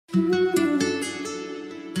An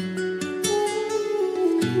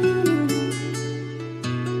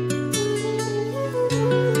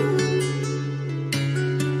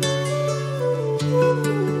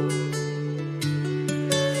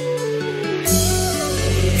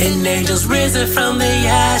angel's risen from the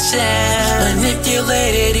ashes,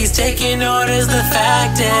 manipulated, he's taking orders, the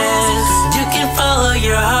fact is you can follow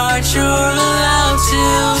your heart, you're allowed to.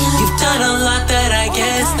 You've done a lot that I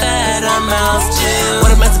guess that amounts to.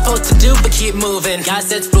 What am I supposed to do but keep moving? God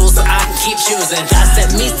sets rules so I can keep choosing. God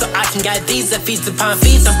set me so I can guide these that feast upon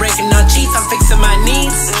feast. I'm breaking all cheats, I'm fixing my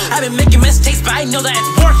needs. I've been making mistakes but I know that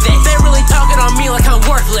it's worth it. They're really talking on me like I'm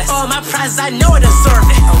worthless. All my prizes I know I deserve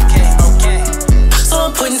it. Okay. So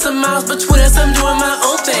I'm putting some miles between us, I'm doing my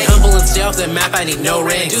own thing. Humble and stay off the map, I need no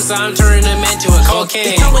ring. Do so I'm turning him into a cold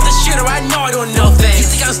king. They come with a shooter, I know I don't know things. You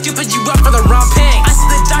think I'm stupid, you up for the wrong ping. I see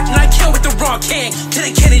the doctor and I kill with the wrong king. To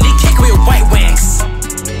the Kennedy kick with white wings.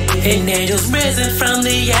 An angel's risen from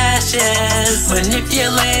the ashes,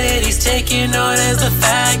 manipulated, he's taking orders, the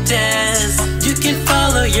fact is you can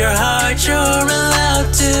follow your heart, you're allowed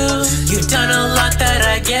to. You've done a lot that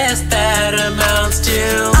I guess that amounts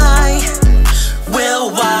to. I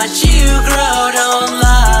will watch you grow, don't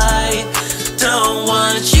lie. Don't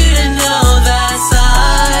want you to know that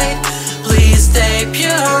side. Please stay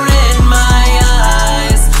pure in my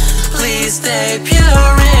eyes. Please stay pure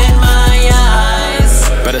in my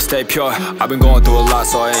eyes. Better stay pure, I've been going through a lot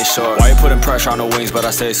so I ain't sure. Why you putting pressure on the wings but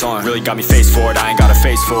I stay soaring? Really got me face for it, I ain't got a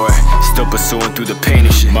face for it. Still pursuing through the pain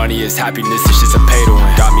and shit. Money is happiness, it's just a pay to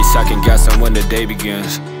win. Got me second guessing when the day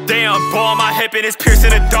begins. Damn, ball on my hip and it's piercing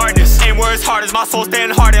the darkness. Ain't where it's hard as my soul staying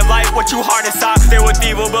hard in life. What you hard inside? Stay with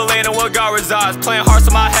evil, but laying on what God resides. Playing hearts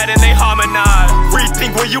in my head and they harmonize.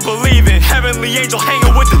 Rethink what you believe in. Heavenly angel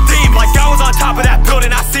hanging with the demon. Like I was on top of that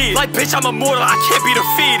building, I see it. Like bitch, I'm immortal, I can't be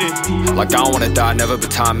defeated. Like I don't wanna die, never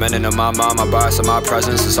but time ending in my mind. My bias and my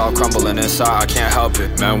presence is all crumbling inside, I can't help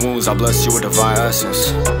it. Man wounds, I bless you with divine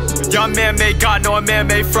essence. Young man made God, no a man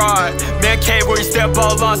made fraud. Man cave where you step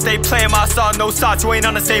all on. Stay playing my song, no shots. You ain't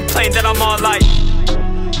on the same plane that I'm on like